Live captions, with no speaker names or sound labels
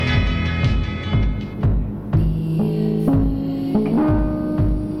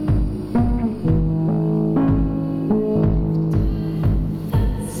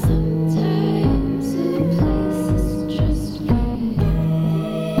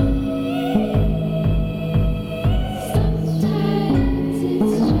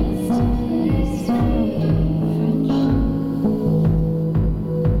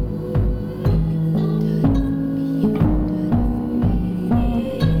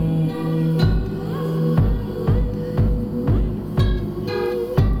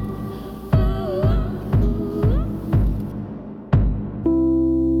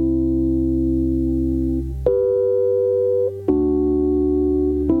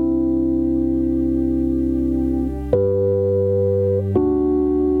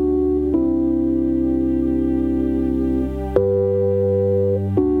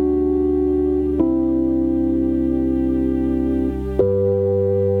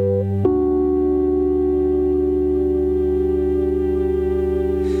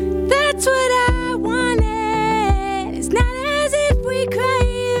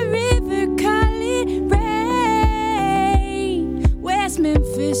West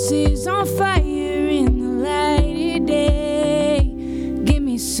Memphis is on fire in the light of day. Give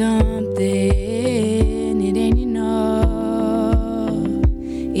me something, it ain't enough.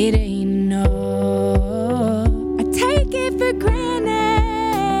 It ain't enough. I take it for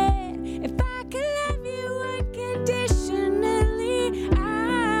granted. If I could love you unconditionally,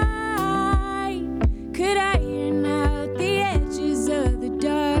 could iron out the edges of the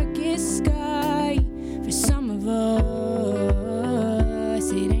darkest sky. For some of us,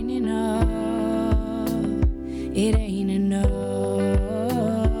 it ain't enough. It ain't enough.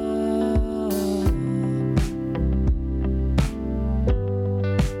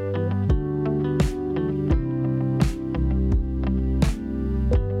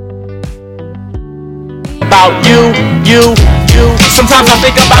 About you. Sometimes I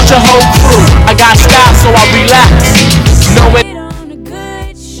think about your whole crew. I got style, so I relax. Knowing On a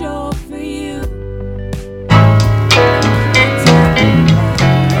good show for you.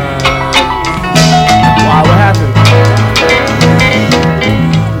 why, what happened?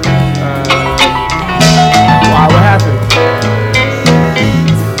 Why, what happened?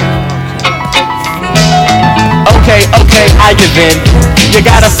 Okay, I give in. You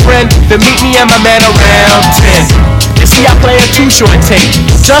got a friend, then meet me and my man around 10. You see, I play a too short tape,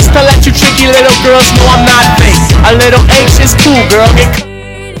 just to let you tricky little girls know I'm not fake. A little anxious, cool girl, get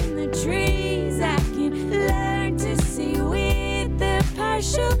In the trees, I can learn to see with the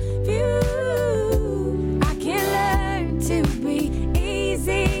partial view. I can learn to be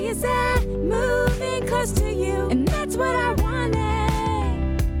easy as I moving close to you, and that's what I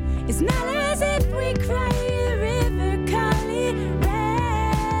wanted. It's not as if we cry a river, call it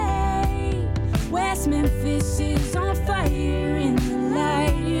rain. West Memphis is on fire in the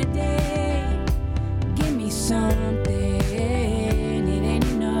light of day. Give me something, it ain't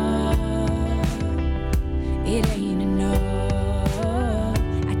enough. It ain't enough.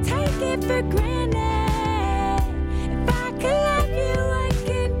 I take it for granted. If I could love you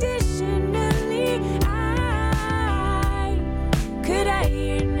unconditionally, could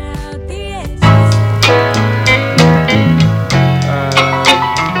iron out the edges.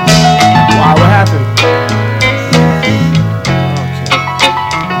 Why, what happened?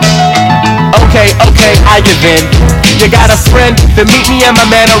 Okay, I give in. You got a friend, then meet me and my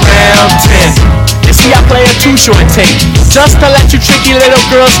man around 10. You see, I play a too short tape, just to let you tricky little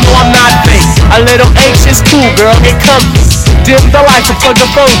girls know I'm not fake. A little anxious, cool girl, get comfy. Dim the lights and plug the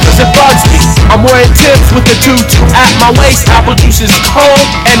phone, cause it bugs me. I'm wearing Timbs with the tutu at my waist. Apple juice is cold,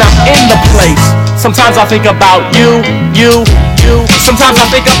 and I'm in the place. Sometimes I think about you. Sometimes I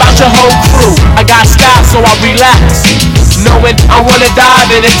think about your whole crew. I got style, so I relax. Knowing I wanna dive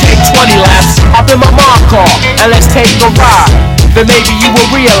and it take 20 laps. Hop in my mom car and let's take a ride. Then maybe you will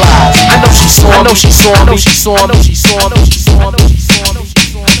realize I know she saw me.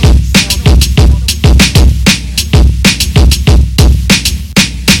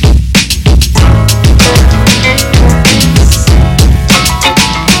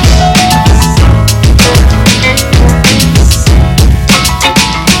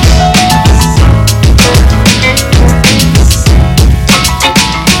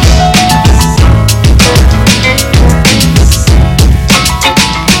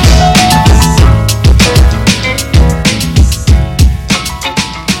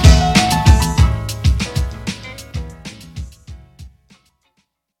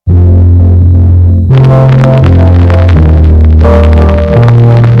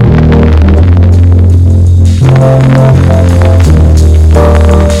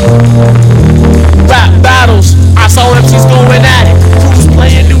 Rap battles, I saw MCs going at it. Crews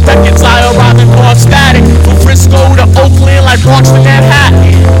playing new records, I arrived and caught static. From Frisco to Oakland, like Bronx to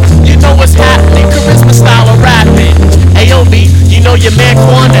Manhattan. You know what's happening, charisma style of rapping. AOB, you know your man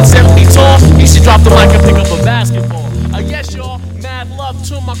Quan that's 70 tall. He should drop the mic and pick up a basketball. Yes, y'all, mad love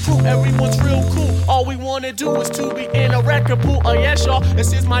to my crew, everyone's real cool. All we wanna do is to be in a record pool. Yes, y'all,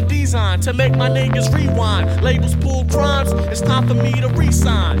 this is my design to make my niggas rewind. Labels pull crimes, it's time for me to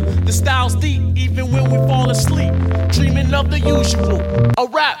resign. The style's deep, even when we fall asleep. Dreaming of the usual, a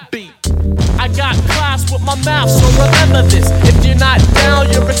rap beat. I got class with my mouth, so remember this. If you're not down,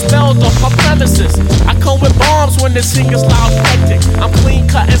 you're expelled off my premises. I come with bombs when the singer's loud hectic. I'm clean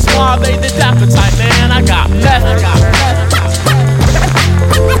cut and suave, the dapper type, man. I got meth, I got meth.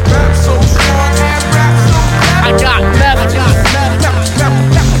 I got meth, I got meth. I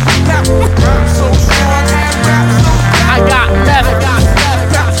got meth, I got meth. I got meth, I got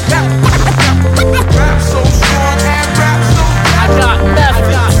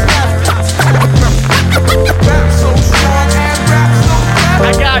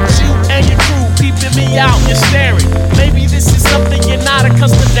I got you and your crew peeping me out and staring. Maybe this is something you're not not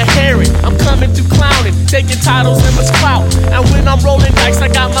accustomed to hearing. I'm coming through clowning, taking titles and much clout. And when I'm rolling dice, I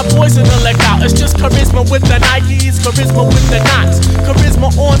got my boys in the leg out. It's just charisma with the Nikes, charisma with the knots.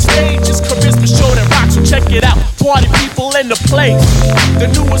 Charisma on stage is charisma show that rocks. So check it out, party people in the place. The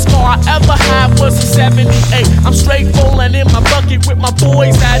newest car I ever had was a 78. I'm straight rolling in my bucket with my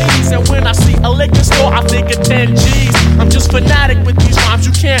boys at ease. And when I see a liquor store, I think of 10 G's. I'm just fanatic with these rhymes,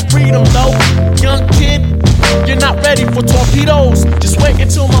 you can't read them though. Young kid, you're not ready for torpedoes. Just wait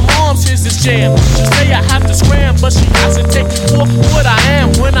until my mom's hears this jam. She say I have to scram, but she has to take me for what I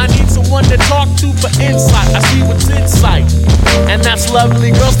am. When I need someone to talk to for insight, I see what's in sight. And that's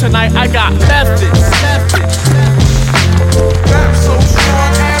lovely girls tonight, I got methods. Rap so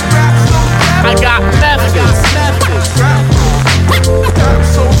strong and rap so clever. I got methods. Rap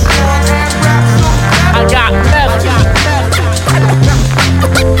so strong and rap so clever. I got methods.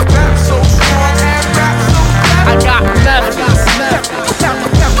 Rap so strong and rap so clever. I got methods. Rap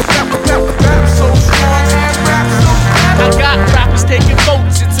so strong and rap so clever. I got rappers taking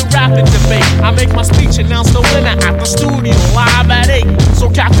votes, it's a rapping debate. I make my speech, announce the winner at the studio, live at 8. So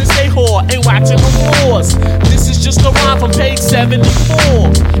Captain Stay Whore ain't watching the wars. This is just a rhyme from page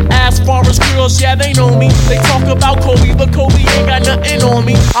 74. As far as girls, yeah, they know me. They talk about Kobe, but Kobe ain't got nothing on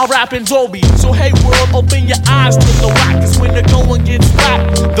me. I rap in Dolby, so hey world, open your eyes to the whack. Is when the going gets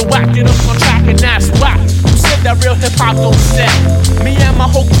whacked. The whack get up on track and that's whack. Who said that real hip-hop don't sell? Me and my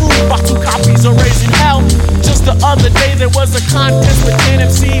whole crew bought 2 copies of Raising Hell. Just the other day there was a contest with 10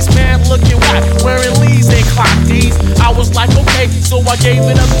 MCs, man looking whack, wearing Lees and clock D's. I was like, okay, so I gave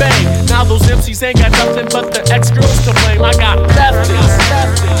it a bang. Now those MCs ain't got nothing but the ex-girls to blame. I got methods.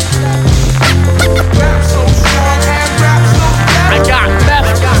 Rap so strong and rap so clever. I got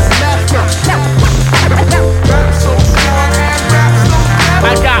methods. Rap so strong and rap so clever. I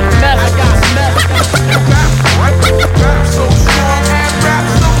got methods. Rap so strong and rap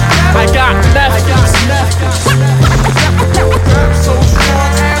so clever. I got methods. Rap so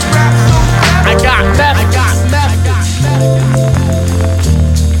strong and rap so clever. I got methods.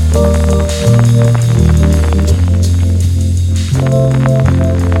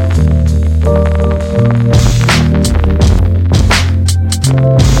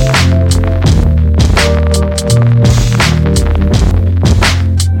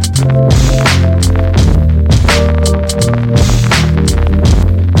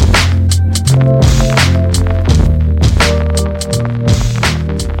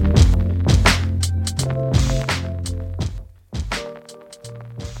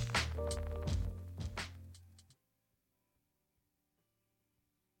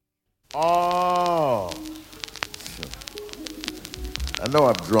 Oh, I know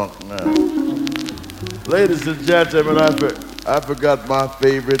I'm drunk now. Ladies and gentlemen, I forgot my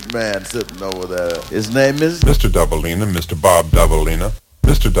favorite man sitting over there. His name is Mr. Doubleina, Mr. Bob Doubleina,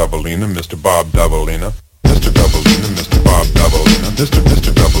 Mr. Doubleina, Mr. Bob Doubleina, Mr. Doubleina, Mr. Bob Doubleina, Mr.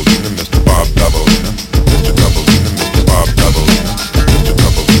 Doubleina, Mr. Bob Doubleina, Mr. Doubleina, Mr. Bob Doubleina, Mr.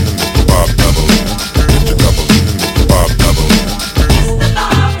 Doubleina, Mr. Bob Doubleina, Mr. Doubleina, Mr. Bob Doubleina.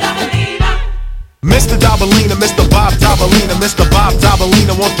 Mr. Doubleina, Mr. Bob Doubleina, Mr. Bob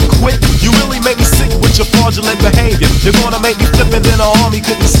Doubleina, won't you quit? You really make me sick with your fraudulent behavior. You're gonna make me flip and then an army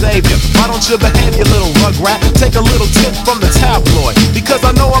couldn't save you. Why don't you behave, you little rugrat? Take a little tip from the tabloid, because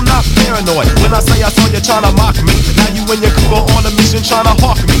I know I'm not paranoid. When I say I saw you trying to mock me, now you and your crew are on a mission trying to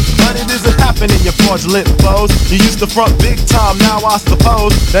hawk me. But it isn't happening, you fraudulent foes. You used to front big time, now I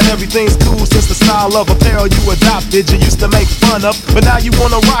suppose that everything's cool since the style of apparel you adopted. You used to make fun of, but now you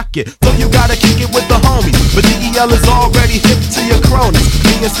wanna rock it. So you gotta kick it with the homies. But DEL is already hip to your cronies.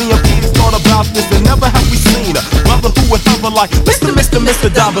 Me and CMP has thought about this and never have we seen a brother who would hover like Mr.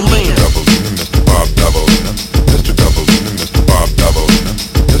 Doubleina. Doubleina, Mr. Bob Doubleina, Mr. Doubleina, Mr. Bob Doubleina,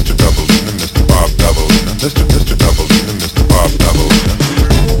 Mr. Doubleina, Mr. Bob Doubleina, Mr. Doubleina, Mr. Bob Doubleina.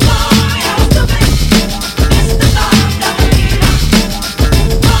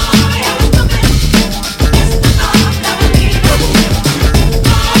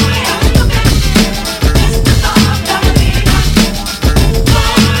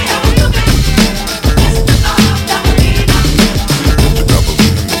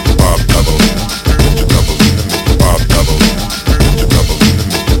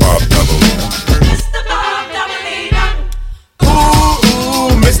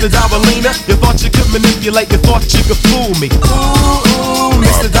 Mr. Doubleina, you thought you could manipulate, you thought you could fool me. Ooh,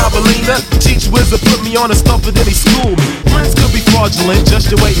 Mr. Doubleina, Cheech Wizard put me on a stumper, then he schooled me. Friends could be fraudulent, just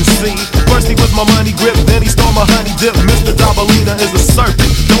you wait and see. First he was my money grip, then he stole my honey dip. Mr. Dabalina is a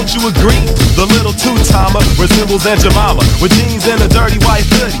serpent, don't you agree? The little two-timer resembles Aunt Jemima with jeans and a dirty white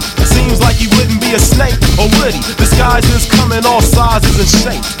hoodie. Seems like he wouldn't be a snake, or would he? Disguises come in all sizes and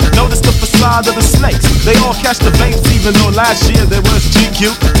shapes. Notice the facade of the snakes, they all catch the vapes. Even though last year there was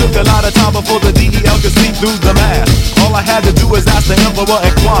GQ, took a lot of time before the DEL could see through the mask. All I had to do was ask the Emperor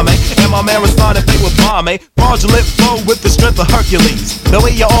and Kwame, and my man responded they were bomb. Fraudulent flow with the strength of Hercules. The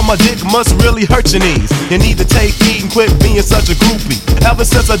way you're on my dick must really hurt your knees. You need to take heed and quit being such a groupie. Ever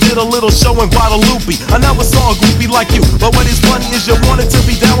since I did a little show in Guadalupe, I never saw a groupie like you. But what is funny is you wanted to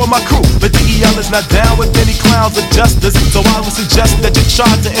be down with my crew. But DEL is not down with any clowns of justice. So I would suggest that you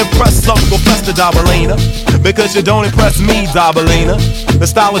try to impress Uncle Fester Dabalina, because you don't impress me, Dabalina. The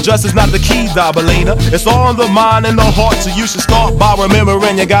style of dress is not the key, Dabalina. It's all in the mind and the heart, so you should start by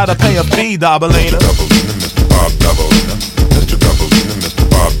remembering you gotta pay a fee, Dabalina. Mr. Bob Dabalina, Mr. Dabalina, Mr.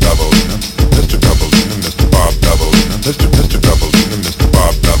 Bob Dabalina, Mr. Dabalina, Mr. Bob Dabalina, Mr. Dabalina, Mr.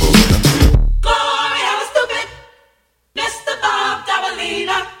 Bob Dabalina. Glory, hella stupid, Mr. Bob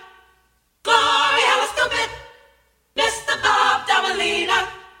Dabalina. Glory, hella stupid, Mr. Bob Dabalina.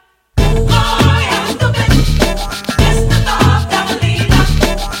 Glory, hella stupid, Mr. Bob Dabalina.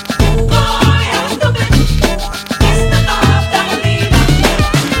 Glory, hella stupid, Mr. Bob Dabalina.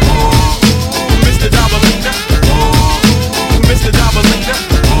 Mr. Dabalina, Mr. Dabalina,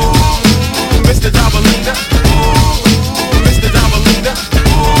 Mr. Dabalina, Mr. Dabalina, Mr. Dabalina,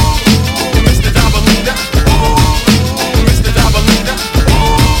 Mr. Dabalina, Mr. Dabalina,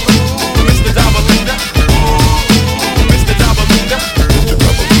 Mr. Dabalina, Mr. Dabalina, Mr.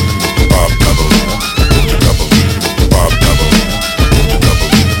 Bob Dabalina, Mr. Dabalina, Mr. Bob Dabalina,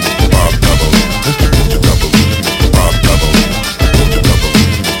 Mr. Dabalina, Mr. Bob Dabalina, Mr. Dabalina, Mr. Bob Dabalina, Mr. Dabalina, Mr. Bob Dabalina, Mr. Dabalina, Mr. Bob Dabalina, Mr. Dabalina, Mr. Bob Dabalina, Mr. Dabalina, Mr. Bob Dabalina, Mr. Dabalina, Mr. Bob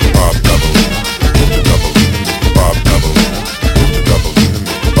Dabalina, Mr. Dabalina,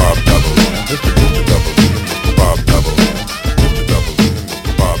 Mr. Bob Dabalina, Mr. Dabalina, Mr. Bob Dabalina.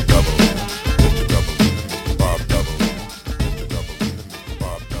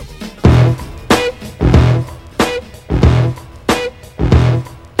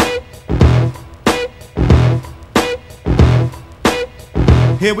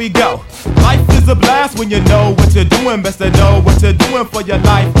 Here we go. Life is a blast when you know what you're doing. Best to know what you're doing for your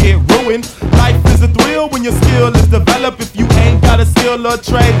life get ruined. Life is a thrill when your skill is developed. If you ain't got a skill or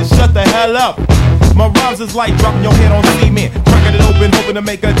trade, then shut the hell up. My rhymes is like dropping your head on cement, cracking it open, hoping to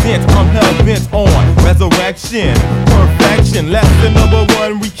make a dent. I'm hell bent on resurrection, perfection. Lesson number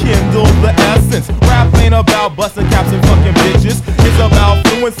one, rekindle the essence. Rap ain't about busting caps and fucking bitches. It's about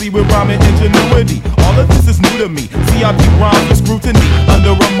fluency with rhyming ingenuity. All of this is new to me. CIP rhymes with scrutiny.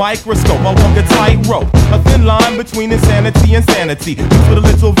 Under a microscope, I walk a tightrope. A thin line between insanity and sanity. Mixed with a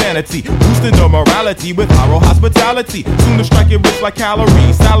little vanity, boosting your morality with oral hospitality. Soon to strike it rich like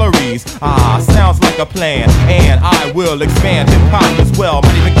calories, salaries. Sounds like a plan, and I will expand hip-hop as well.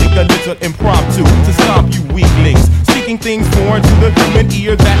 Might even kick a little impromptu to stomp you weaklings. Speaking things foreign to the human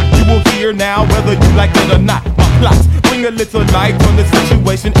ear that you will hear now, whether you like it or not. My plots bring a little light on the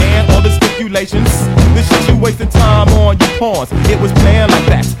situation and all the stipulations. The shit you wasting time on, you pawns. It was planned like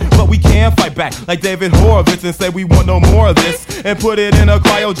that, but we can fight back like David Horowitz and say we want no more of this and put it in a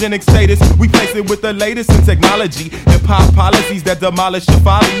cryogenic status. We place it with the latest in technology. Hip-hop policies that demolish your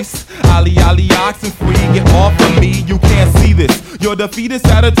follies. Ali, oxen free, get off of me. You can't see this. Your defeatist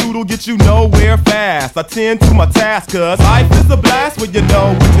attitude will get you nowhere fast. I tend to my task, cause life is a blast when you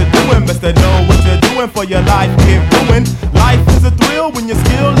know what you're doing. Best to know what you're doing for your life get ruined. Life is a thrill when your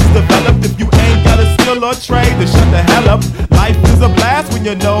skill is developed. If you ain't got a skill or trade, then shut the hell up. Life is a blast when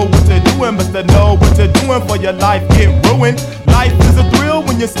you know what you're doing. Best to know what you're doing for your life get ruined. Life is a thrill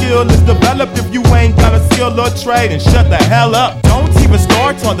when your skill is developed. If you ain't got a skill or trade, then shut the hell up. Don't even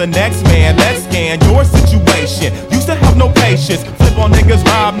start on the next man. Let's scan your situation. Used to have no patience. Flip on niggas,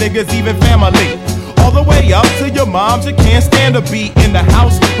 rob niggas, even family. All the way up to your moms, you can't stand to be in the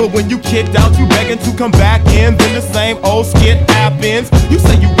house. But when you kicked out, you begging to come back in. Then the same old skit happens. You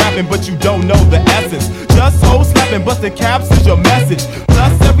say you rapping, but you don't know the essence. Just so slapping, busting caps is your message.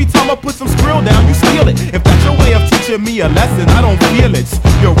 Plus, every time I put some skrill down, you steal it. If that's your way of teaching me a lesson, I don't feel it.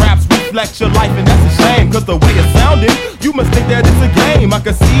 Your raps reflect your life, and that's a shame. Cause the way it sounded, you must think that it's a game. I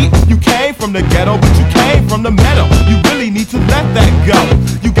can see you came from the ghetto, but you came from the meadow. You really need to let that go.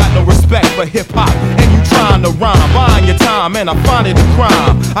 You got no respect for hip-hop, and you trying to rhyme, buying your time rhyme and I find it a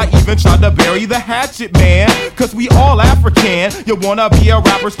crime. I even tried to bury the hatchet, man, cause we all African. You wanna be a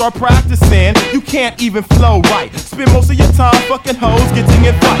rapper, start practicing. You can't even flow right. Spend most of your time fucking hoes, getting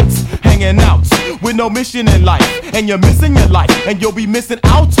in fights, hanging out with no mission in life. And you're missing your life, and you'll be missing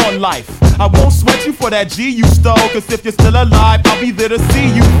out on life. I won't sweat you for that G you stole, cause if you're still alive, I'll be there to see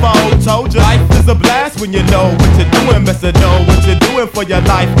you fall. Told you, life is a blast when you know what you're doing. Best to know what you're doing for your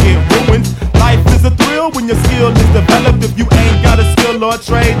life get ruined. Life is a thrill when your skill is developed. If you ain't got a skill or a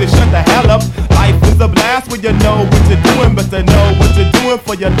trade, then shut the hell up. Life is a blast when you know what you're doing. Best to know what you're doing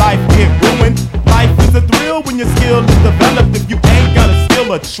for your life get ruined. Life is a thrill when your skill is developed. If you ain't got a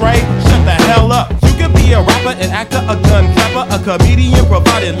skill or trade, shut the hell up. You can be a rapper, an actor, a gun capper, a comedian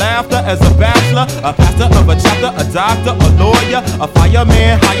providing laughter as a bachelor, a pastor of a chapter, a doctor, a lawyer, a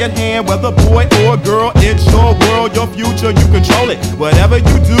fireman, hired hand, whether boy or girl. It's your world, your future, you control it. Whatever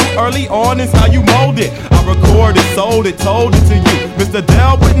you do early on is how you mold it. I recorded, sold it, told it to you. Mr.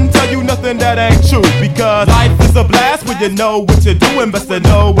 Dell wouldn't tell you nothing that ain't true, because life is a blast when you know what you're doing. Best to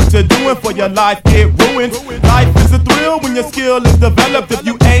know what you're doing for your life get ruined. Life is a thrill when your skill is developed. If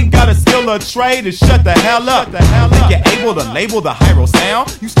you ain't got a skill or trade, then shut the hell up. Think you're able to label the Hyro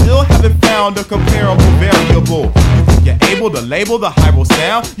sound? You still haven't found a comparable variable. You think you're able to label the Hyro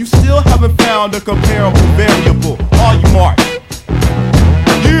sound? You still haven't found a comparable variable. Are you marked?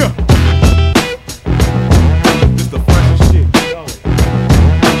 Yeah. This the freshest shit.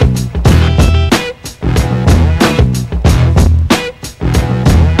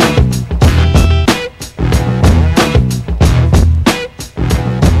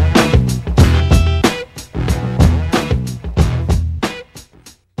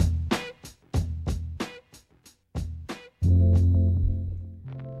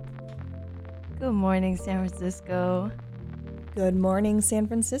 Good morning, San Francisco. Good morning, San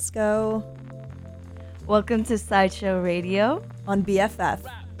Francisco. Welcome to Sideshow Radio On BFF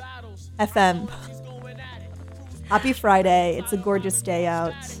FM. Happy Friday. It's a gorgeous day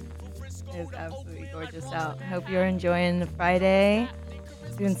out. It is absolutely gorgeous out. I hope you're enjoying the Friday,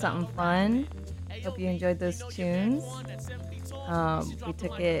 doing something fun. Hope you enjoyed those tunes. We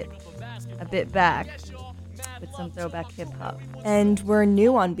took it a bit back with some throwback hip hop. And we're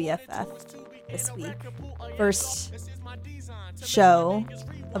new on BFF this week. First show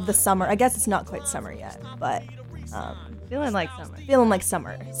of the summer. I guess it's not quite summer yet, but Feeling like summer. feeling like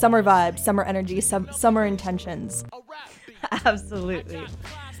summer. Summer vibes, summer energy, summer intentions. Absolutely.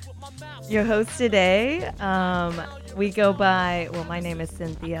 Your host today, we go by, well, my name is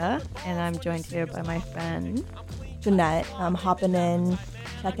Cynthia, and I'm joined here by my friend Jeanette. Hopping in,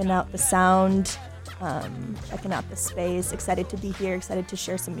 checking out the sound, checking out the space. Excited to be here, excited to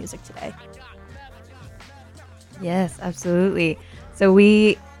share some music today. Yes, absolutely. So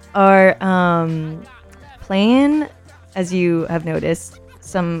we are playing, as you have noticed,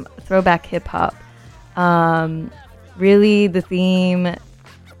 some throwback hip hop. Really, the theme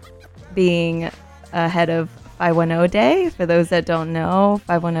being ahead of 510 Day. For those that don't know,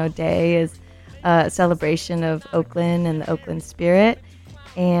 510 Day is a celebration of Oakland and the Oakland spirit.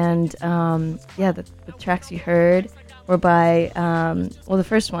 And the tracks you heard were by, the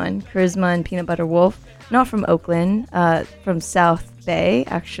first one, Charisma and Peanut Butter Wolf. Not from Oakland, from South Bay,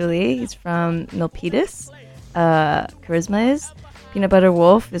 actually. He's from Milpitas. Charisma is. Peanut Butter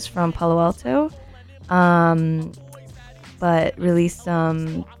Wolf is from Palo Alto. But released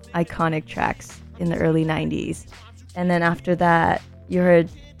some iconic tracks in the early 90s. And then after that, you heard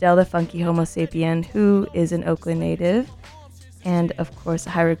Del the Funky Homo Sapien, who is an Oakland native. And, of course,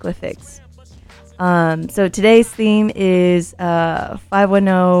 Hieroglyphics. So today's theme is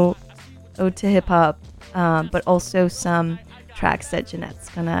 510 Ode to Hip Hop. But also some tracks that Jeanette's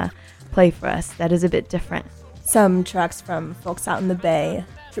gonna play for us that is a bit different. Some tracks from folks out in the Bay.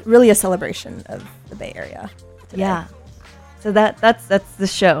 Really a celebration of the Bay Area today. Yeah. So that's the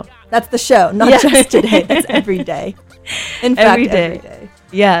show. That's the show, not just today. That's every day. In fact, every day.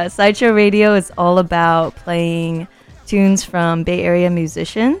 Yeah, Sideshow Radio is all about playing tunes from Bay Area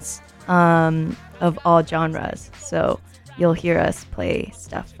musicians of all genres. So you'll hear us play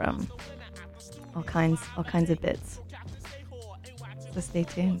stuff from all kinds of bits. So stay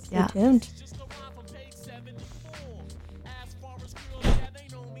tuned. Stay tuned.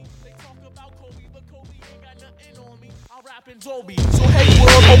 So hey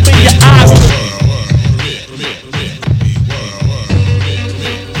world, open your eyes.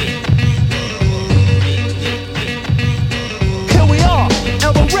 Here we are,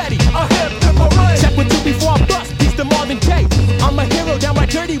 and we're ready. Check with you before I bust. Peace to Marvin Gaye. I'm a hero, downright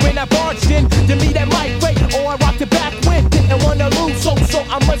dirty when I barged in. To me that might wait, or I rock the back wind. Didn't wanna lose, so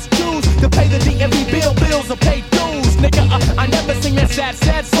I must choose to pay the DMV bills or pay dues. Nigga, hear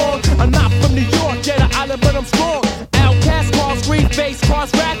sad song. I'm not from New York, yet an island, but I'm strong. Outcast, cross, green face,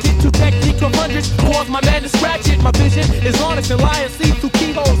 cross ratchet. Two technique of hundreds, cause my man to scratch it. My vision is honest and liars see through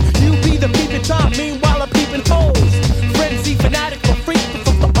keyholes. You be the peeping Tom, meanwhile I'm peeping holes. Frenzy, fanatic, for freak,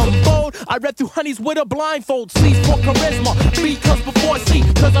 unfold. I read through honeys with a blindfold. C's for charisma, B comes before C.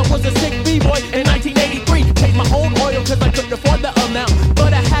 Cause I was a sick B-boy in 1983. Paid my own oil cause I couldn't afford the amount.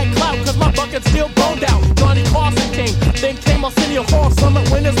 But I had clout cause my bucket still boned out. Johnny Carson came, then came Arsenio Hall. Summer,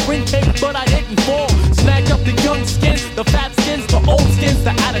 winter, spring came, but I didn't fall. Snagged up the young skins, the fat skins, the old skins,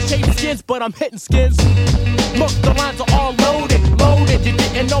 the out of shape skins, but I'm hitting skins. Look, the lines are all loaded. You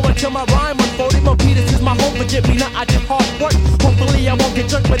didn't know until my rhyme unfolded. My Peters is my home, forget me not, I did hard work. Hopefully I won't get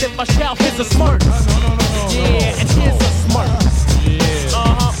jerked, but if I shall, here's a smirk. Yeah, and here's a smirk.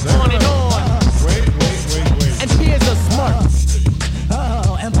 On and on. Wait. And here's a smirk.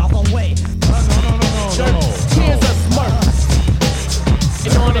 Oh, and by the way, Here's a smirk.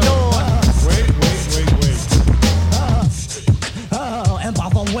 And on and on. Wait. oh, and by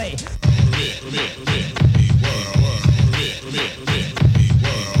the way.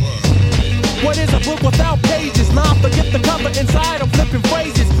 What is a book without pages? Nah, forget the cover inside, I'm flipping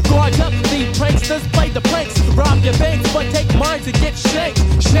phrases. Guard up, the pranksters play the pranks. Rob your banks, but take mine to get shanked.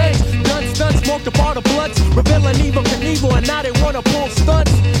 Guns, smoked apart the blunts. Revealing evil Knievel, and now they wanna pull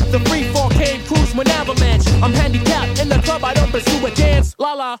stunts. The free fall came, cruise with avalanche. I'm handicapped, in the club I don't pursue a dance.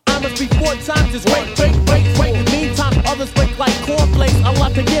 La, I must be 4 times as wait. Meantime, others break like cornflakes. A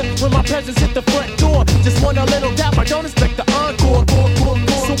lot to give when my presence hit the front door. Just want a little dap, I don't expect the encore.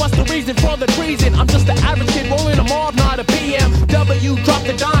 So what's the reason for the treason? I'm just the average kid rolling a mob, not a BMW. Drop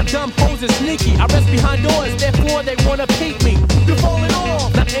the dime, dumb hoes is sneaky. I rest behind doors, therefore they wanna peek me. You're falling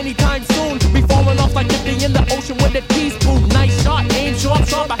off, not anytime soon. Be falling off like if they in the ocean with a teaspoon. Nice shot, aim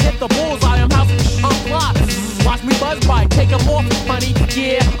sharp, I hit the bullseye. I'm fly. Watch me buzz by, take them off, honey.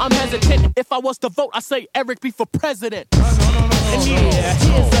 Yeah, I'm hesitant. If I was to vote, I say Eric be for president. And yeah,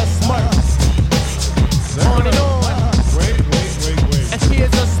 here's a smirk. On and on. Wait. And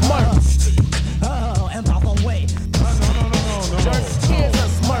here's a smirk. Oh, and by the way. Here's a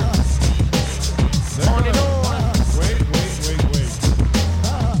smirk. On and on. Wait.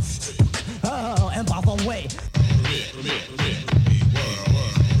 Oh, and by the way.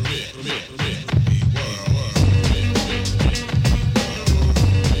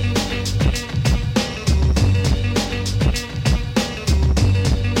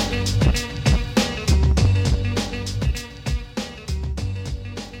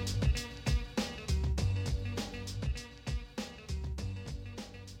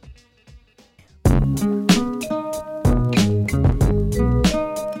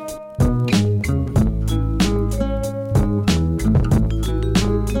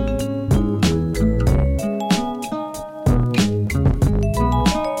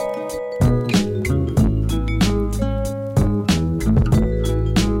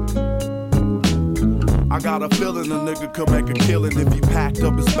 Got a feeling a nigga could make a killing if he packed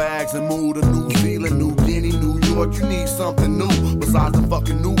up his bags and moved to New Zealand, New Guinea, New York. You need something new besides the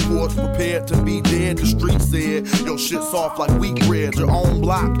fucking Newports. Prepared to be dead, the street said. Your shit's off like wheat bread, your own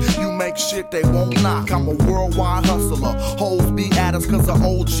block. You make shit they won't knock. I'm a worldwide hustler. Hoes be at us cause of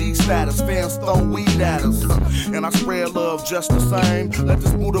OG status. Fans throw weed at us. And I spread love just the same. Let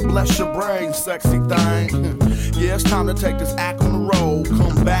this Buddha bless your brain, sexy thing. Yeah, it's time to take this act on the road.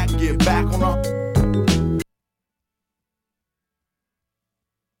 Come back, get back on the...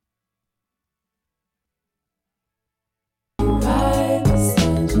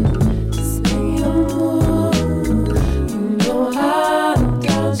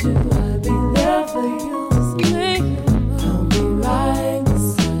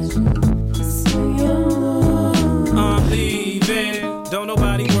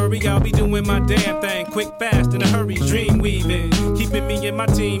 My damn thing, quick, fast, in a hurry, dream weaving, keeping me and my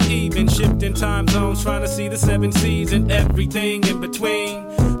team even, shifting time zones, trying to see the 7 seas and everything in between.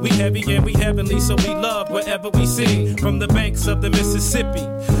 We heavy and we heavenly, so we love wherever we see. From the banks of the Mississippi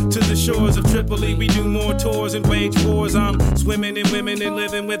to the shores of Tripoli, we do more tours and wage wars. I'm swimming in women and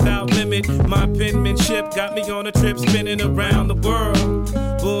living without limit. My penmanship got me on a trip spinning around the world.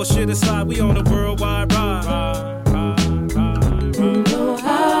 Bullshit aside, we on a worldwide ride.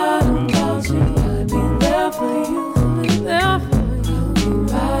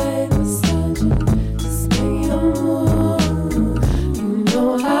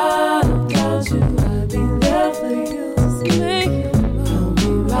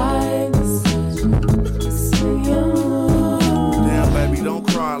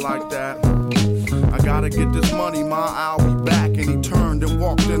 Get this money, ma, I'll be back. And he turned and walked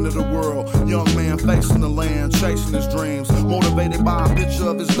walked into the world. Young man facing the land, chasing his dreams. Motivated by a picture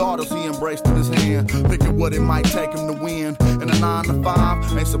of his daughters he embraced in his hand. Thinking what it might take him to win. And a 9 to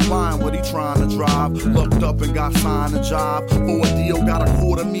 5 ain't supplying what he trying to drive. Looked up and got signed a job. For a deal, got a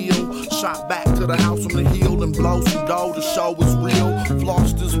 $250,000. Shot back to the house from the hill and blow some dough. The show was real.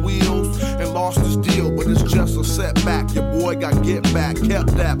 Flossed his wheels and lost his deal. But it's just a setback. Your boy got get back.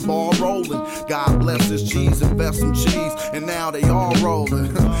 Kept that ball rolling. God bless his cheese, invest some cheese. And now they all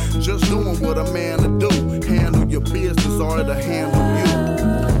rolling. Just doing what a man to do. Handle your business or it'll handle you.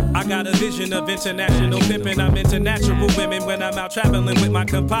 I got a vision of international pimping. I'm into natural women when I'm out traveling with my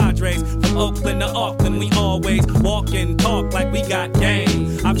compadres. From Oakland to Auckland, we always walk and talk like we got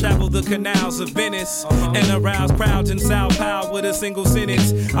game. I've traveled the canals of Venice and aroused crowds in Sao Paulo with a single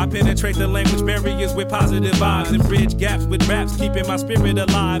sentence. I penetrate the language barriers with positive vibes and bridge gaps with raps, keeping my spirit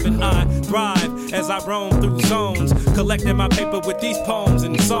alive. And I thrive as I roam through zones, collecting my paper with these poems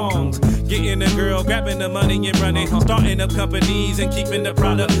and songs. Getting a girl, grabbing the money and running, starting up companies and keeping the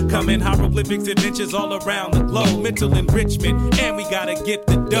product coming. Hieroglyphics, adventures all around the globe, mental enrichment, and we gotta get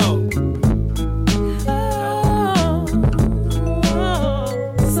the dough.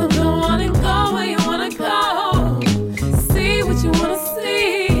 So go on and go where you wanna go. See what you wanna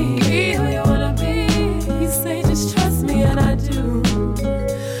see. Be who you wanna be. You say just trust me, and I do.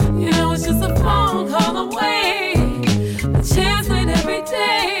 You know it's just a phone call away. A chance made every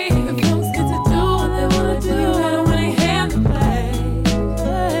day. If folks get to do what they wanna do, I don't wanna hand the play.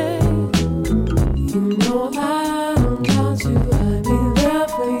 You know I don't doubt you. I'd be there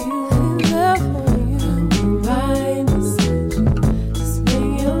for you. There for you. I'll be right beside you. Just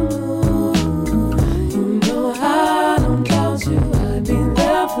make you move. You know I don't doubt you. I'd be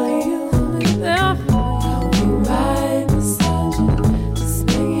there for you. I'll be there for you. I'll be right beside you. Just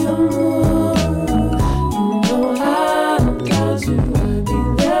make you move. You know I don't doubt you. I'd be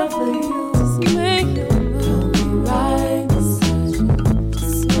there for you. Just make you move. I'll be right beside you.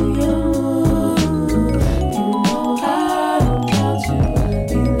 Just make you move. You know I don't doubt you. I'd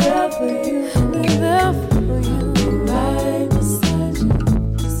be there for you. I'll be there for you. I'll be right beside you.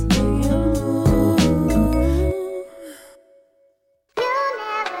 Just make you move.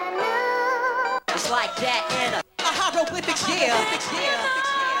 It's like that in a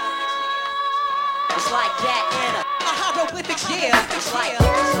hieroglyphics, yeah. It's like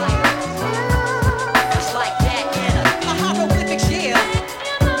that in a hieroglyphics, yeah. It's like that in a hieroglyphics, yeah.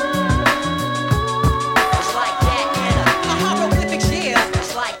 It's like that in a hieroglyphics, yeah.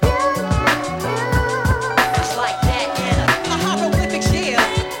 It's like that in a hieroglyphics, yeah.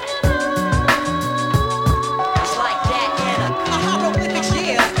 It's like that in a hieroglyphics,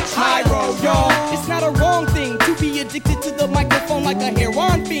 yeah. Pyro, y'all. It's not a wrong thing to be addicted to the microphone like a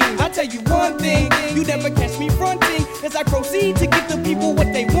heroin fiend. I'll tell you one thing, you never catch me fronting as I proceed to give the people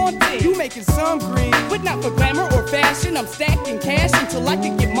what they wanted. You making some green, but not for glamour or fashion. I'm stacking cash until I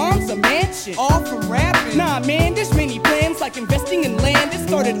can get moms a mansion. All from rapping. Nah, man, there's many plans like investing in land. It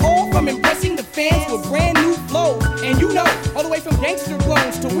started all from impressing the fans with brand new flows. And you know, all the way from gangster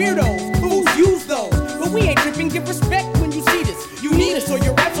clones to weirdos. Fools use those, but we ain't tripping. Give respect when you see this. You need us or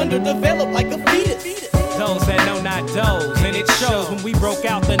your rap's underdeveloped like a fetus. Those that know not those, and it shows when we broke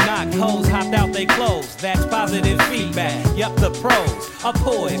out the knock hoes, hopped out they clothes. That's positive feedback. Yup, the pros are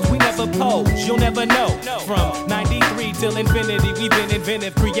poised. We never pose, you'll never know. From 93 till infinity, we've been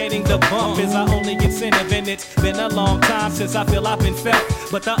inventive. Creating the bump is our only incentive, and it's been a long time since I feel I've been felt.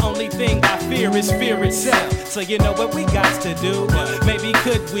 But the only thing I fear is fear itself. So you know what we got to do? Maybe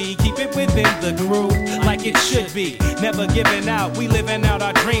could we keep it within the groove like it should be? Never giving out, we living out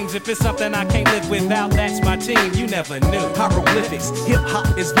our dreams. If it's something I can't live without, that's my team, you never knew. Hieroglyphics,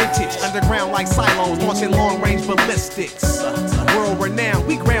 hip-hop is vintage. Underground like silos, launching long-range ballistics. World renowned,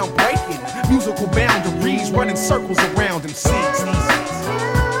 we groundbreaking. Musical boundaries, running circles around MCs.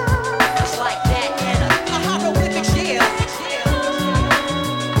 It's like that in a hieroglyphics, yeah.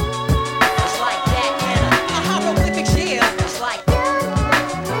 It's like that in a hieroglyphics, yeah. It's like that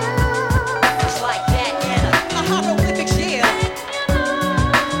in a hieroglyphics, yeah.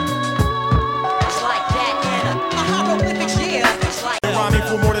 It's like that in a hieroglyphics, yeah. It's like Rhyming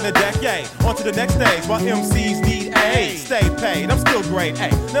for more than a decade. On to the next stage while MCs need aid. Stay paid, I'm still great.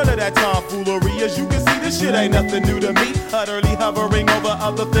 Hey, none of that tomfoolery. As you can see, this shit ain't nothing new to me. Utterly hovering over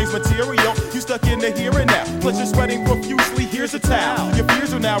other things material. You stuck in the here and now, but you're sweating profusely. Here's a towel. Your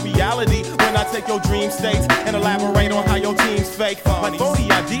fears are now reality when I take your dream states and elaborate on how your team's fake. Like phony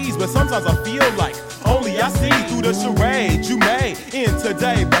IDs, but sometimes I feel like only I see through the charade you made in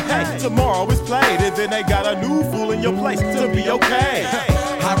today. But hey, tomorrow is played, and then they got a new fool in your place to be okay.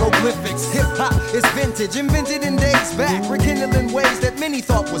 Hieroglyphics, hip hop is vintage. heritage invented in days back, rekindling ways that many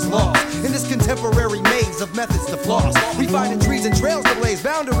thought was lost. In this contemporary maze of methods to floss, we find trees and trails to blaze,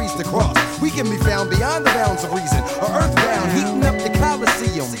 boundaries to cross. We can be found beyond the bounds of reason, or earthbound, heating up the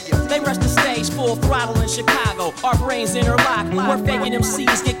Coliseum. They rush the stage full throttle in Chicago. Our brains interlock. Where faking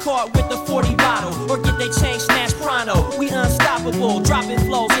MCs get caught with the 40 bottle or get they chain snatched pronto. We unstoppable, dropping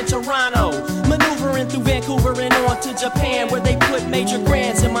flows in Toronto, maneuvering through Vancouver and on to Japan, where they put major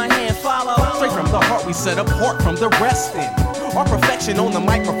grands in my hand. Follow. Straight from the heart, we set apart from the rest. Our perfection on the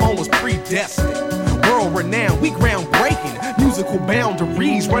microphone was predestined. World renowned, we groundbreaking. Musical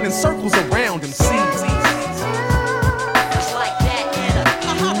boundaries running circles around MCs.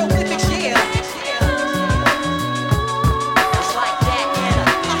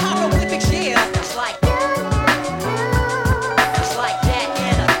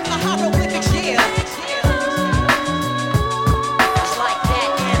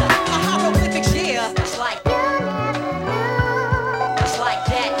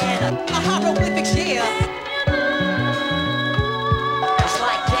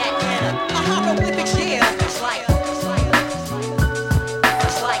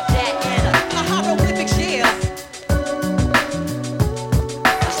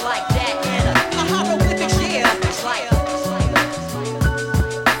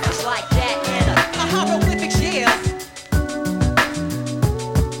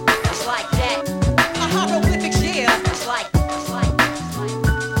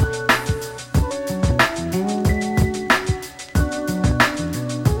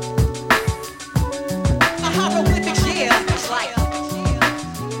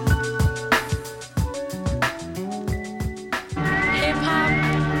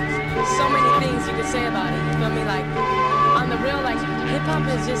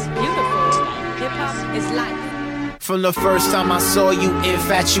 From the first time I saw you,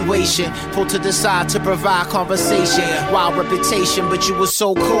 infatuation pulled to the side to provide conversation. Wild reputation, but you were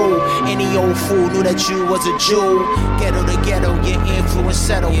so cool. Any old fool knew that you was a Jew. Ghetto to ghetto, your influence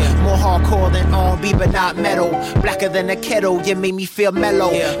settled. More hardcore than R&B, but not metal. Blacker than a kettle, you made me feel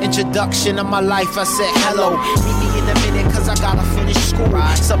mellow. Introduction of my life, I said hello. Meet me in a minute, cause I gotta finish school.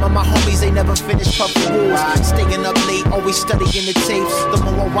 Some of my homies, they never finished public rules. Staying up late, always studying the tapes. The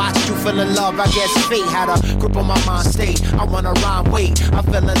more I watched you fell in love, I guess fate had a grip on my mind state. I wanna rhyme, wait. I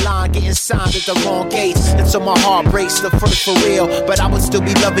fell in line, getting signed at the wrong gates. And so my heart breaks, the first for real. But I would still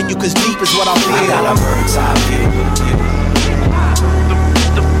be loving you, cause deep is what I feel. I got a bird's eye view.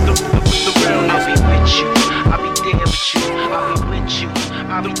 The real, I'll be with you. I'll be there with you. I'll be with you.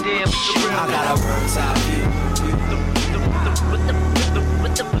 I'll be there with you. I got a bird's eye view.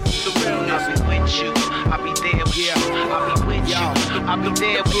 The real, I'll be with you. I'll be there with you. I'll be with you. I'll be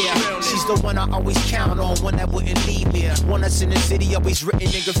there with you. She's the one I always count on, one that wouldn't leave me. One that's in the city, always written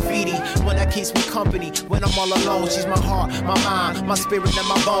in graffiti. One that keeps me company when I'm all alone. She's my heart, my mind, my spirit, and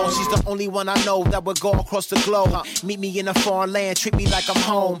my bones. She's the only one I know that would go across the globe. Meet me in a foreign land, treat me like I'm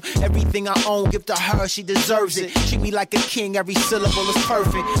home. Everything I own, give to her, she deserves it. Treat me like a king, every syllable is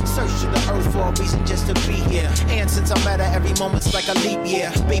perfect. Search to the earth for a reason just to be here. And since I'm at her, every moment's like a leap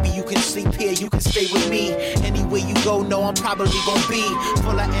year. Baby, you can sleep here, you can stay with me. Anywhere you go, know I'm probably gonna be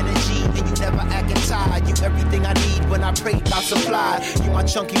full of energy, and you never acting tired. You everything I need when I pray, I supply. You my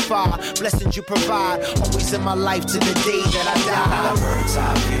chunky fire, blessings you provide. Always in my life to the day that I die. The bird's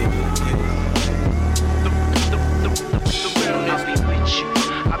eye view. The real, I'll be with you.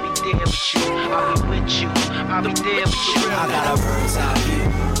 I'll be there with you. I'll be with you. I'll be there with you. I got a bird's eye view.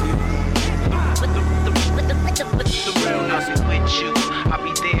 The real, I'll be with you. I'll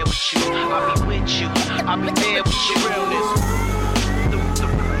be there with you. I'll be with you. I'll be there with you. Realness.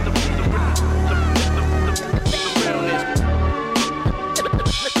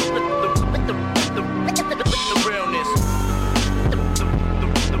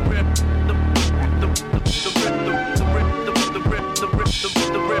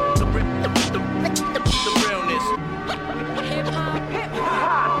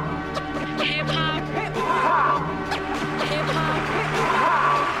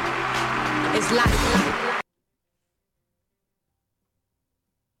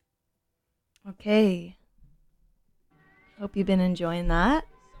 Okay. Hope you've been enjoying that.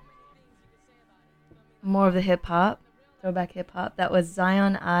 More of the hip hop, throwback hip hop. That was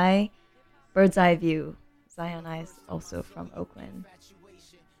Zion I, Bird's Eye View. Zion I is also from Oakland.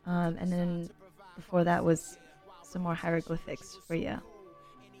 And then before that was some more hieroglyphics for you.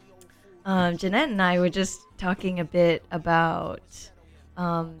 Jeanette and I were just talking a bit about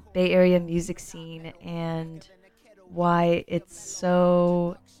Bay Area music scene and why it's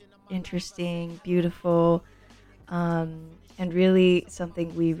so interesting, beautiful, and really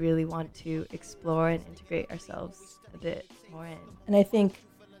something we really want to explore and integrate ourselves a bit more in. And I think,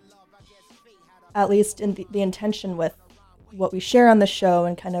 at least in the intention with what we share on the show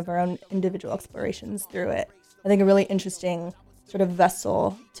and kind of our own individual explorations through it, I think a really interesting sort of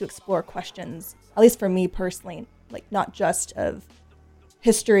vessel to explore questions, at least for me personally, like not just of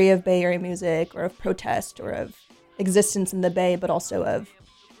history of Bay Area music or of protest or of existence in the Bay, but also of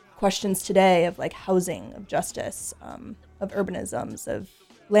questions today of like housing, of justice, of urbanisms, of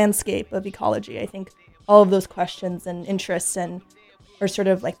landscape, of ecology. I think all of those questions and interests and are sort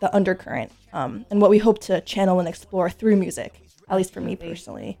of like the undercurrent and what we hope to channel and explore through music, at least for me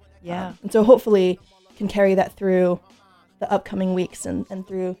personally. Yeah. And so hopefully can carry that through the upcoming weeks and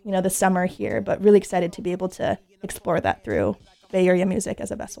through, you know, the summer here, but really excited to be able to explore that through Bay Area music as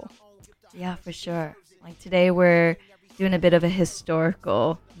a vessel. Yeah, for sure. Like today we're doing a bit of a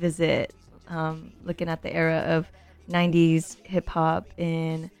historical visit, looking at the era of 90s hip hop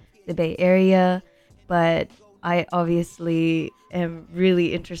in the Bay Area, but I obviously am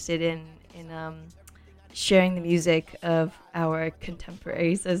really interested in sharing the music of our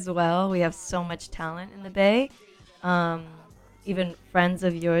contemporaries as well. We have so much talent in the Bay. Even friends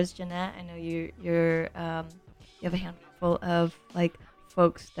of yours, Jeanette. I know you have a handful of like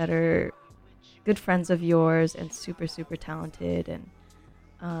folks that are good friends of yours and super, super talented. And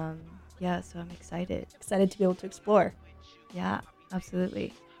yeah, so I'm excited. Excited to be able to explore. Yeah,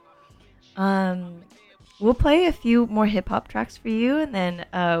 absolutely. We'll play a few more hip hop tracks for you, and then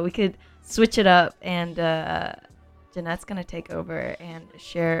we could switch it up. And Jeanette's gonna take over and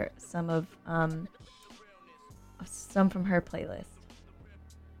share some from her playlist.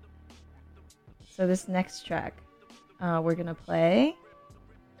 So this next track we're gonna play,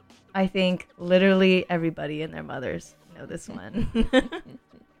 I think literally everybody and their mothers know this one.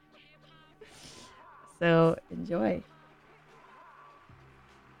 So enjoy.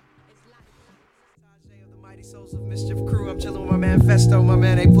 Souls of Mischief crew, I'm chilling with my man Festo, my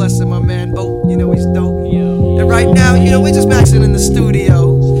man A Plus, and my man Oak, you know he's dope. And right now, you know, we're just maxing in the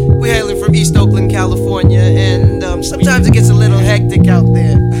studio. We're hailing from East Oakland, California, and sometimes it gets a little hectic out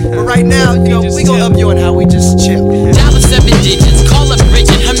there. But right now, you know, we gonna up you on how we just chill. Dial with 7 digits, call up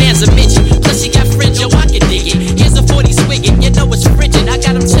Bridget, her man's a midget. Plus she got fringe, yo, I can dig it. Here's a 40 swiggin', you know it's frigid. I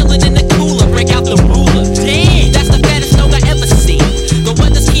got him chillin' in the cooler, break out the ruler. Damn, that's the fattest dog I ever seen. The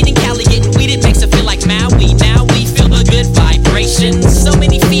weather's keen in Cali, getting weeded makes it feel like Maui. Now we feel the good vibrations. So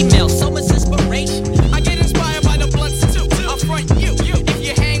many females, so much inspiration. I get inspired by the blunts too. I'll front you. If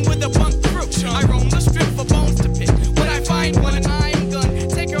you hang with a punk crew, I roam the strip for bones to pick. When I find one and I'm gun,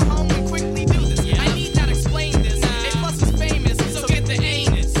 take her home and quickly do this. I need not explain this. A Plus is famous, so get the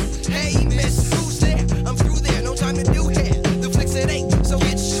anus. Hey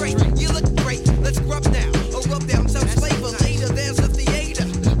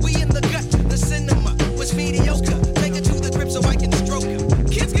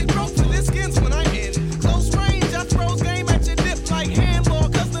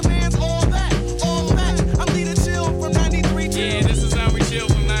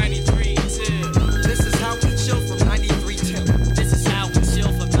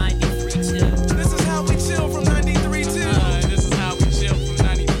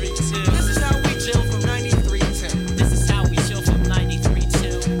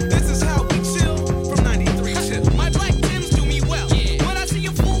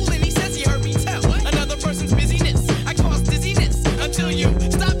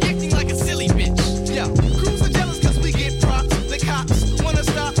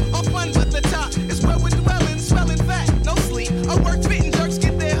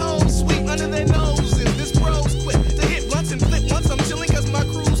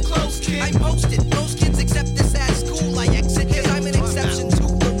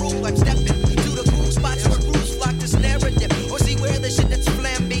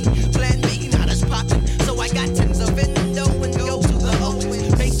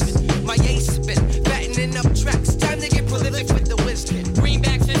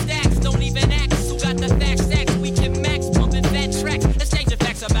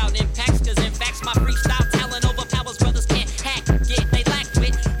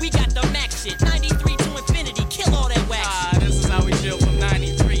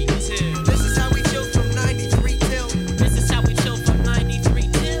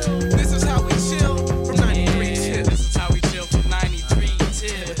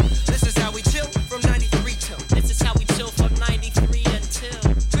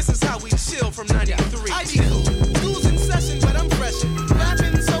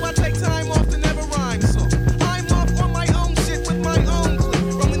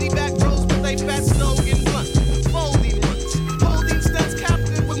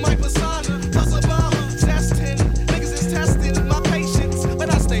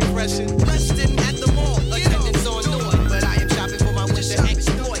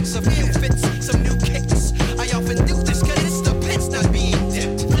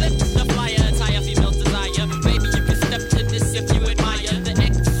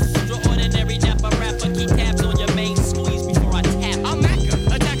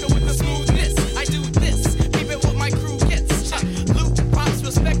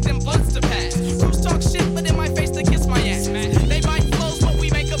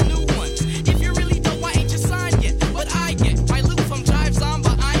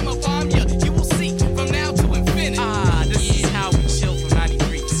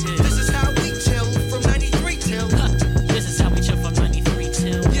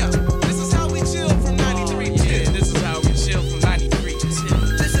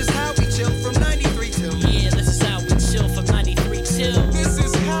This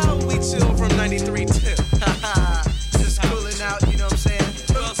is how we chill from 93 till. Just cooling out, you know what I'm saying?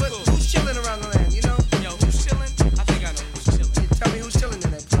 But who's chilling around the land, you know? Yo, who's chilling? I think I know who's chilling. Tell me who's chilling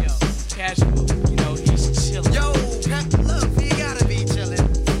in that place. Yo, Casual, you know, he's chilling. Yo, Pep, look, you gotta be chilling.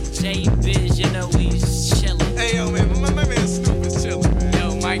 J Biz, you know he's chilling. Hey, yo, man, my man Snoop is chilling, man.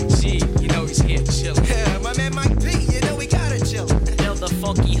 Yo, Mike G, you know he's here chilling. Yeah, my man Mike P, you know we gotta chill. Yo, the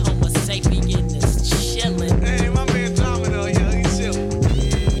funky Homo sapien is chilling. Hey, my man Domino, yo, he's chilling.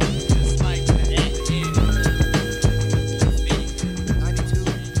 It's like that.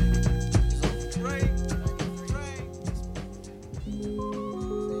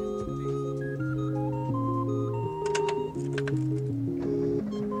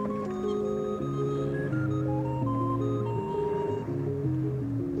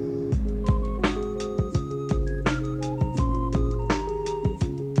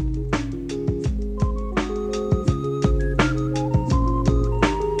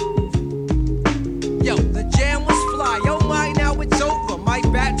 Yo, the jam was fly. Oh my, now it's over. My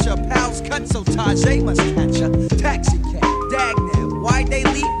batch of pals cut, so Tajay must catch a taxi cab. Dagnam, why'd they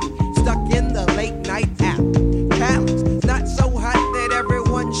leave me stuck in the late night app? Callous, not so hot that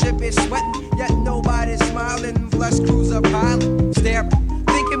everyone should be sweating, yet nobody's smiling. Plus cruiser pilot staring,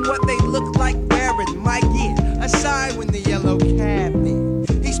 thinking what they look like wearing my gear. A sign when the yellow cab near.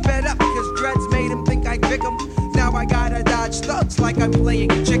 He sped up cause dreads made him think I'd pick him. Now I gotta dodge thugs like I'm playing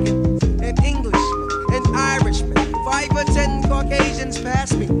chicken. An Englishman, an Irishman, 5 or 10 Caucasians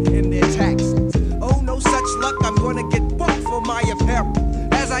pass me in their taxis. Oh, no such luck, I'm gonna get booked for my apparel.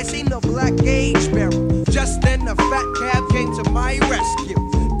 As I seen the black gauge barrel, just then a fat cab came to my rescue.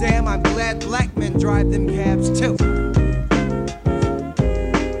 Damn, I'm glad black men drive them cabs too.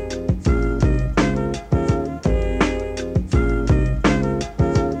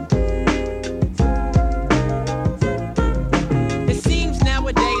 It seems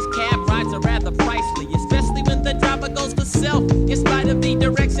nowadays cab rides are rather pricey, especially when the driver goes for self. In spite of the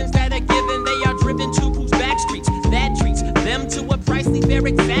directions that are given, they are driven to whose back streets. That treats them to a pricely fare.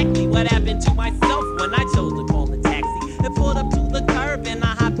 Exactly what happened to myself when I chose to call a taxi. And pulled up to the curb and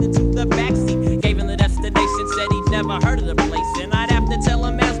I hopped into the backseat. Gave him the destination, said he'd never heard of the place. And I'd have to tell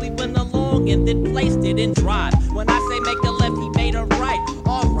him as we went along and then placed it in drive. When I say make a left, he made a right.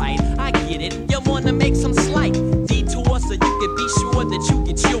 Alright, I get it. You wanna make some slight detour so you can be sure that you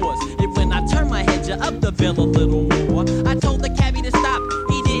get yours. And when I turn my head, you up the bill a little more. I told the cabbie to stop.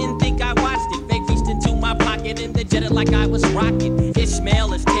 He didn't think I watched it. They reached into my pocket and they jetted like I was rocking. Ishmael,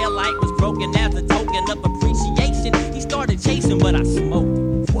 his taillight was broken as a token of appreciation. He started chasing, but I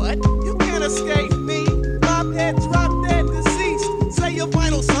smoked. What? You can't escape me. Bob head drop dead deceased. Say your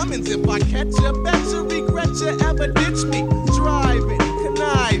final summons if I catch you. Bet you regret you ever ditched me. Driving,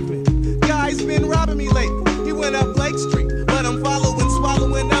 conniving. Guy's been robbing me lately. He went up Lake Street, but I'm following,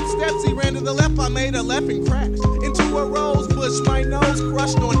 swallowing up steps. He ran to the left, I made a left and crashed into a rose bush. My nose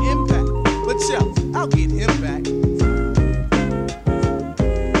crushed on impact. But yo, I'll get him back.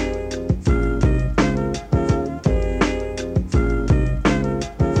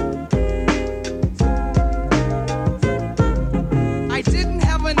 I didn't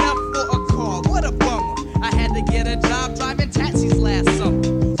have enough for a car, what a bummer. I had to get a job driving taxis last summer.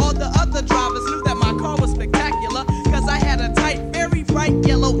 All the other drivers knew that my car was spectacular, cause I had a tight, very bright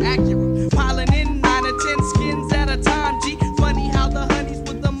yellow Acura. Piling in 9 or 10 skins at a time, G. Funny how the honeys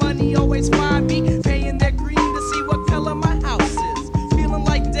with the money always find me, paying their green to see what color my house is. Feeling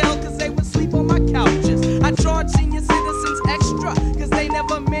like Dell cause they would sleep on my couches. I charge senior citizens extra cause they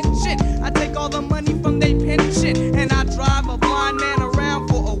never mention. I take all the money from their pension and I drive a blind man around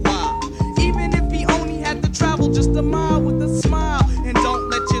for a while. Even if he only had to travel just a mile with a smile. And don't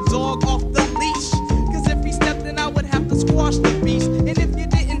let your dog off the leash, cause if he stepped in I would have to squash the beast. And if you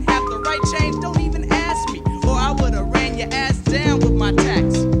didn't have the right change, don't even ask me, or I would've ran your ass down with my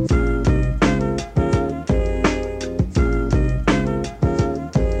tax.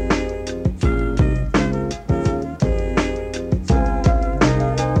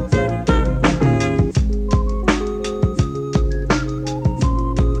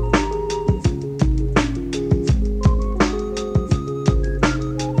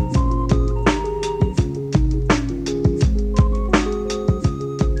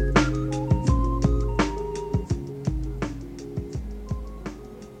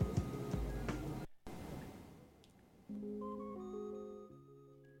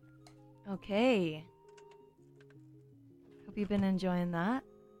 Okay. Hope you've been enjoying that.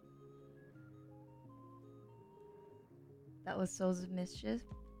 That was Souls of Mischief,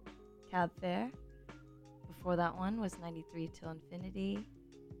 Cab Fare. Before that one was 93 Till Infinity,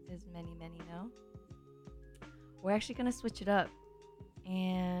 as many know. We're actually going to switch it up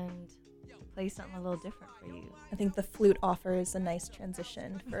play something a little different for you. I think the flute offers a nice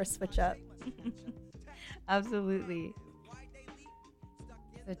transition for a switch up. Absolutely.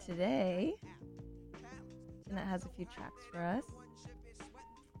 So today, Jeanette has a few tracks for us.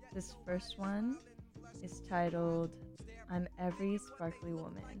 This first one is titled I'm Every Sparkly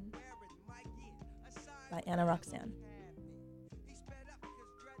Woman by Anna Roxanne.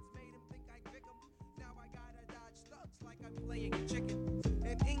 Playing a chicken,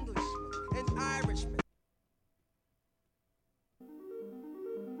 an Englishman, an Irishman.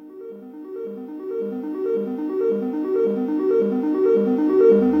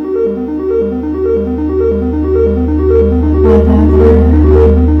 Whatever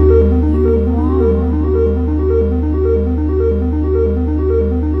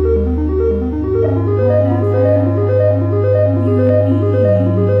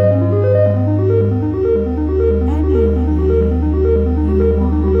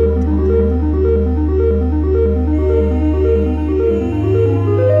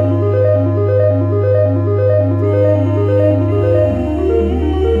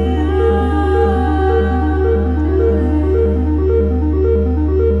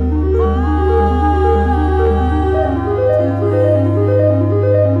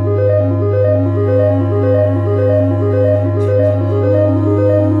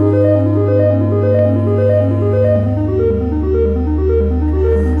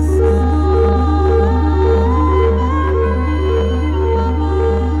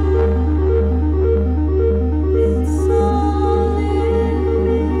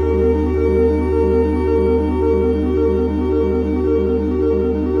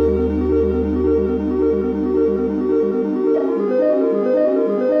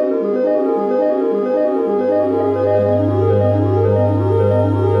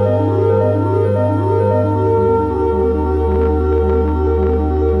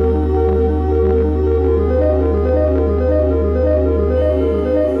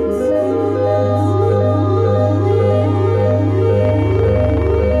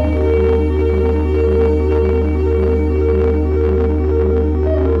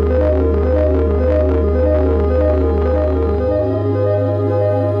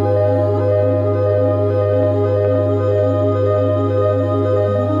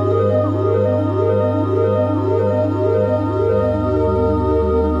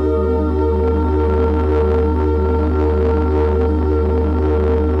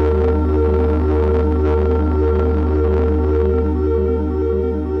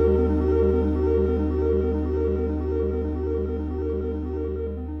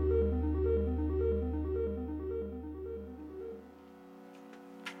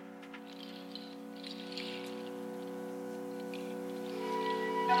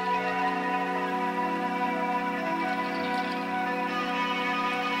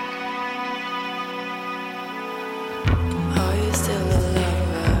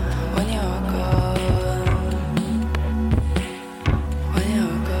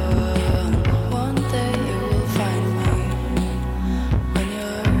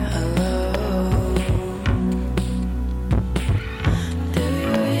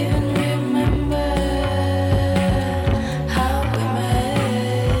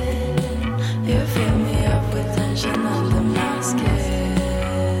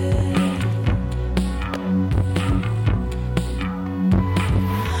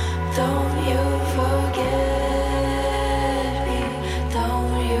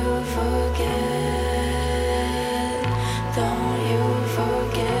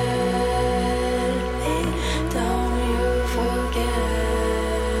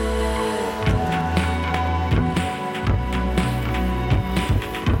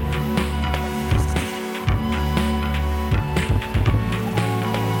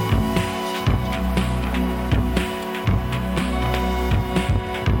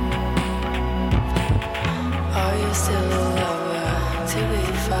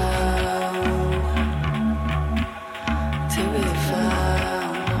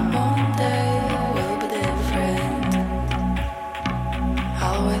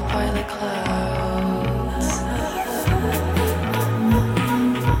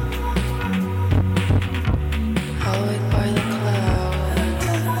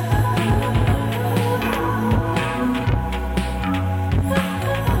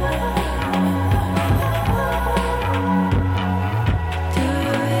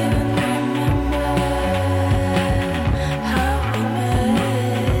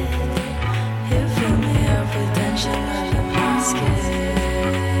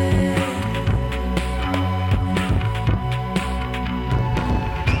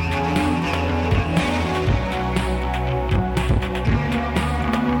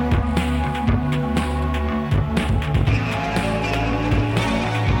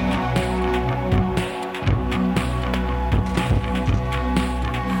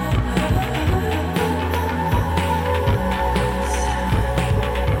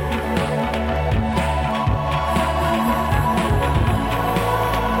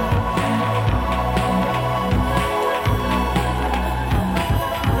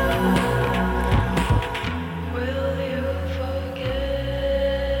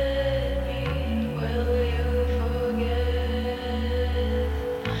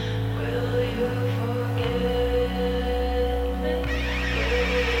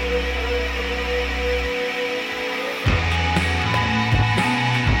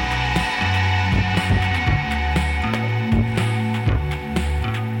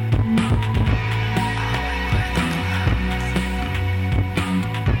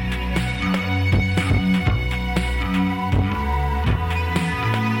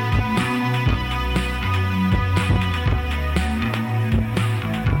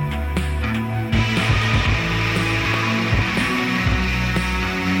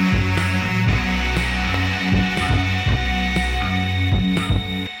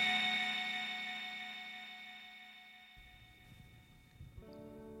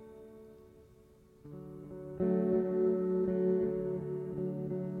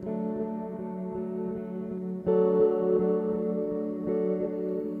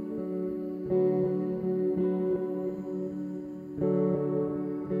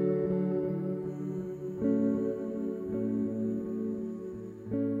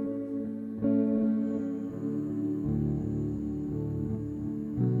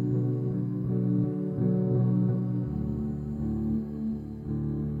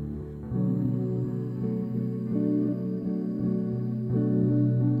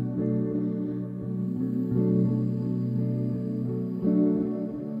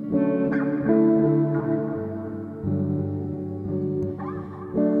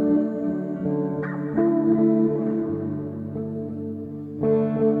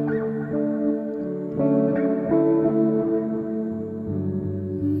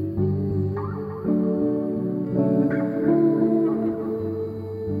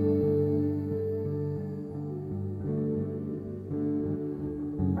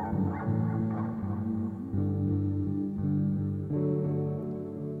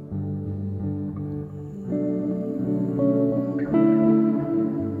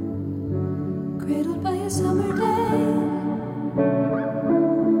summer day.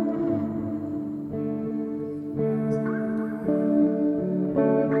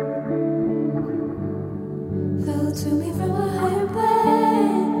 Fell to me from a higher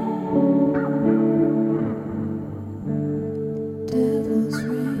plane. Devil's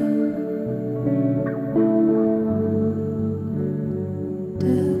rain.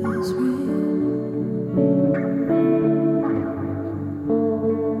 Devil's rain.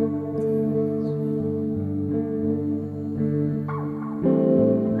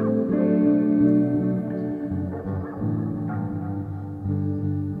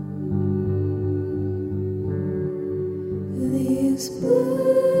 These blues,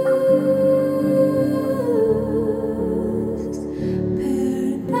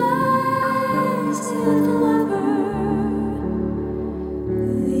 paradise to the lover.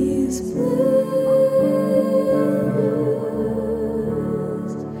 These blues,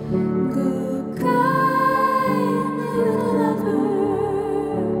 go kindly with the lover.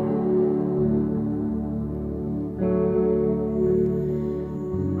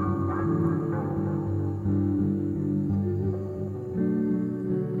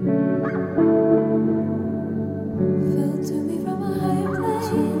 Fell to me from a higher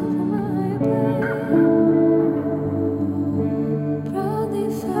plane, proudly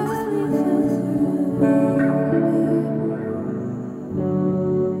fell through.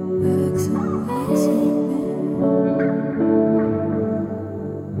 Wax and rain,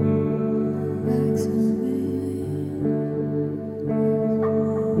 wax and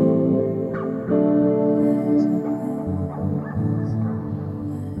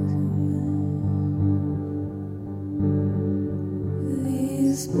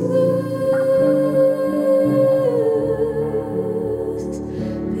these blues,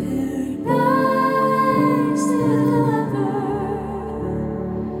 paradise to the lover.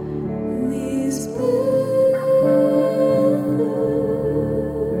 These blues,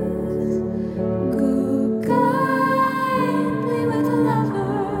 go kindly with the lover.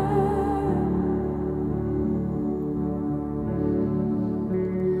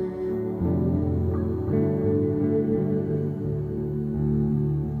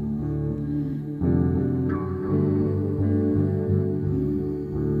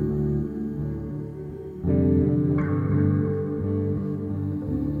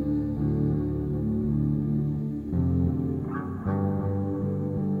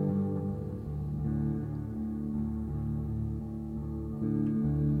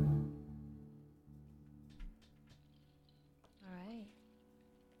 All right.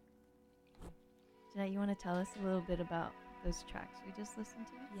 Jeanette, you want to tell us a little bit about those tracks we just listened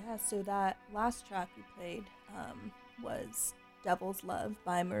to? Yeah, so that last track we played was Devil's Love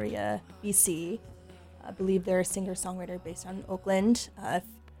by Maria BC. I believe they're a singer-songwriter based out in Oakland.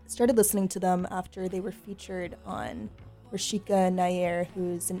 Started listening to them after they were featured on Rashika Nair,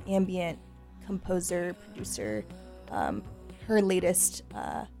 who's an ambient composer, producer. Her latest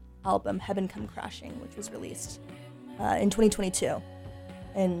album, Heaven Come Crashing, which was released in 2022.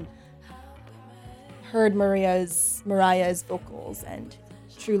 And heard Mariah's vocals, and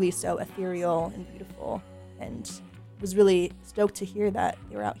truly so ethereal and beautiful, and was really stoked to hear that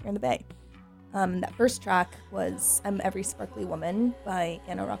they were out here in the Bay. That first track was I'm Every Sparkly Woman by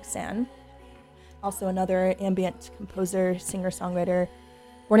Anna Roxanne, also another ambient composer, singer-songwriter,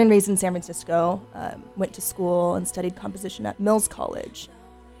 born and raised in San Francisco, went to school and studied composition at Mills College,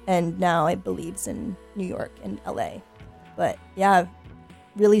 and now I believe is in New York and LA. But yeah,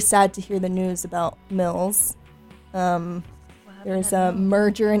 really sad to hear the news about Mills. There's a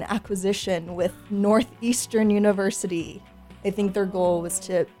merger and acquisition with Northeastern University. I think their goal was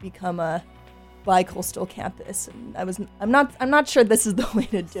to become a bi-coastal campus, and I'm not sure this is the way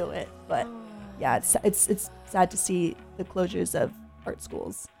to do it, but yeah, it's sad to see the closures of art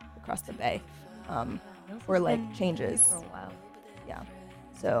schools across the Bay, or like changes. For a while. Yeah.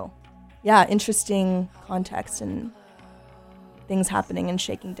 So, yeah, interesting context and things happening and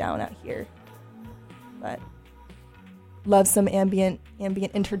shaking down out here. But love some ambient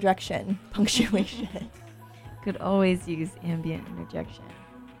interjection, punctuation. Could always use ambient interjection.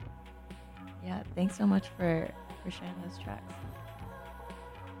 Yeah, thanks so much for sharing those tracks.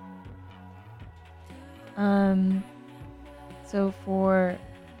 So for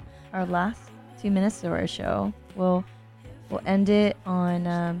our last 2 minutes of our show, we'll end it on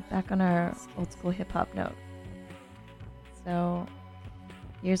back on our old school hip hop note. So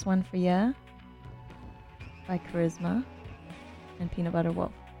here's one for ya by Charisma and Peanut Butter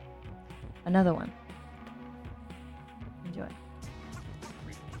Wolf. Another one. Enjoy.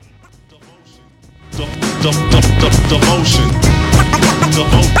 Devotion.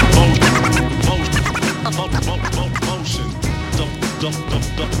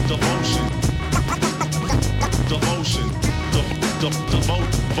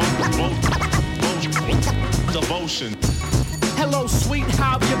 Devotion. Hello, sweet,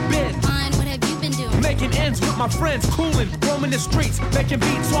 how have you been? Fine, what have you been doing? Making ends with my friends, cooling, roaming the streets, making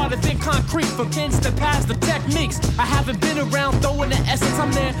beats harder than concrete for kids to pass the techniques. I haven't been around, though in the essence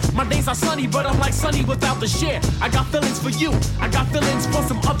I'm there. My days are sunny, but I'm like sunny without the share. I got feelings for you, I got feelings for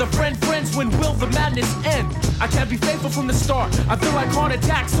some other friends. When will the madness end? I can't be faithful from the start. I feel like heart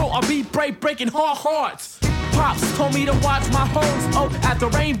attacks, so I'll be brave, breaking hearts. Pops told me to watch my hoes. Oh, at the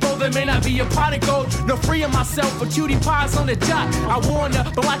rainbow, there may not be a pot of gold. No freeing myself for cutie pies on the job. I warn her,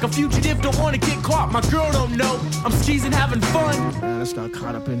 but like a fugitive, don't wanna get caught. My girl don't know I'm skeezing, having fun. Man, let's got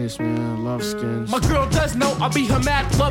caught up in this, man. Love skins. My girl does know I'll be her mad love.